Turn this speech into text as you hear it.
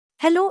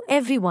Hello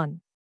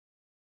everyone.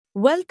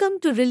 Welcome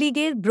to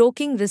Religare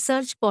Broking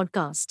Research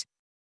Podcast.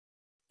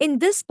 In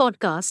this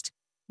podcast,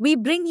 we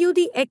bring you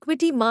the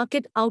equity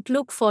market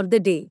outlook for the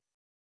day.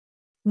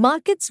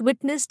 Markets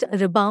witnessed a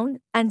rebound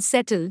and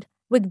settled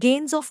with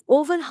gains of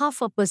over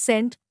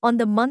 0.5% on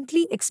the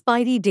monthly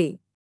expiry day.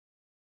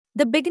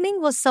 The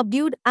beginning was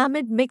subdued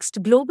amid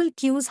mixed global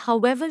cues,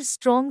 however,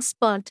 strong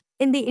spurt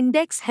in the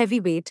index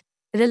heavyweight,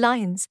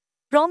 Reliance,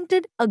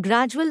 prompted a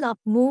gradual up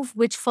move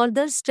which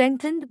further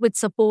strengthened with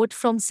support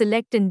from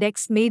select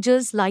index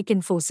majors like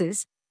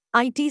Infosys,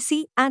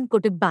 ITC, and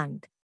Kotak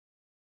Bank.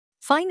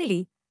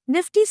 Finally,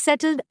 Nifty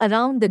settled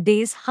around the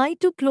day's high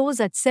to close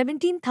at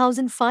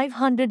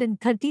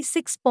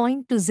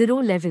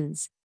 17,536.20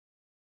 levels.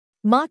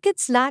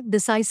 Markets lack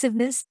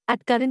decisiveness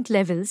at current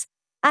levels,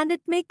 and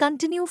it may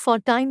continue for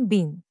time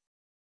being.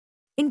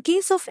 In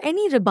case of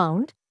any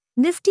rebound,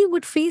 Nifty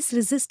would face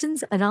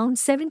resistance around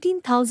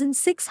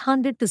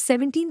 17,600 to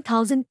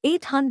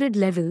 17,800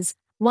 levels,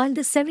 while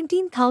the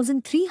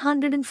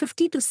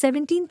 17,350 to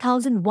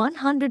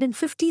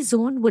 17,150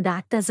 zone would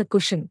act as a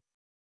cushion.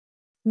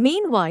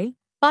 Meanwhile,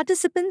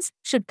 participants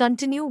should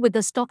continue with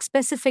a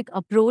stock-specific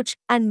approach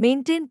and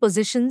maintain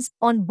positions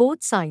on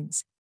both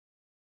sides.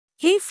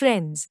 Hey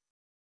friends,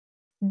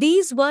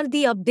 these were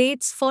the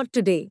updates for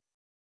today.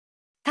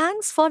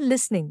 Thanks for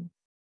listening.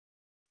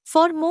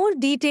 For more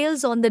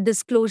details on the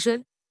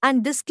disclosure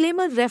and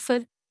disclaimer,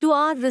 refer to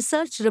our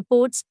research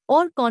reports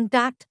or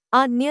contact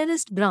our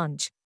nearest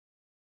branch.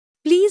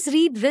 Please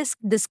read risk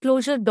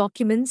disclosure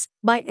documents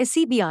by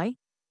SEBI,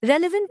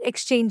 relevant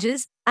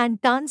exchanges,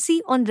 and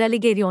TANSI on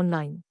Religare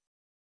Online.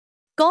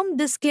 Com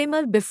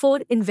disclaimer before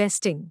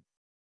investing.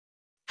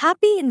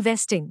 Happy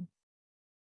investing!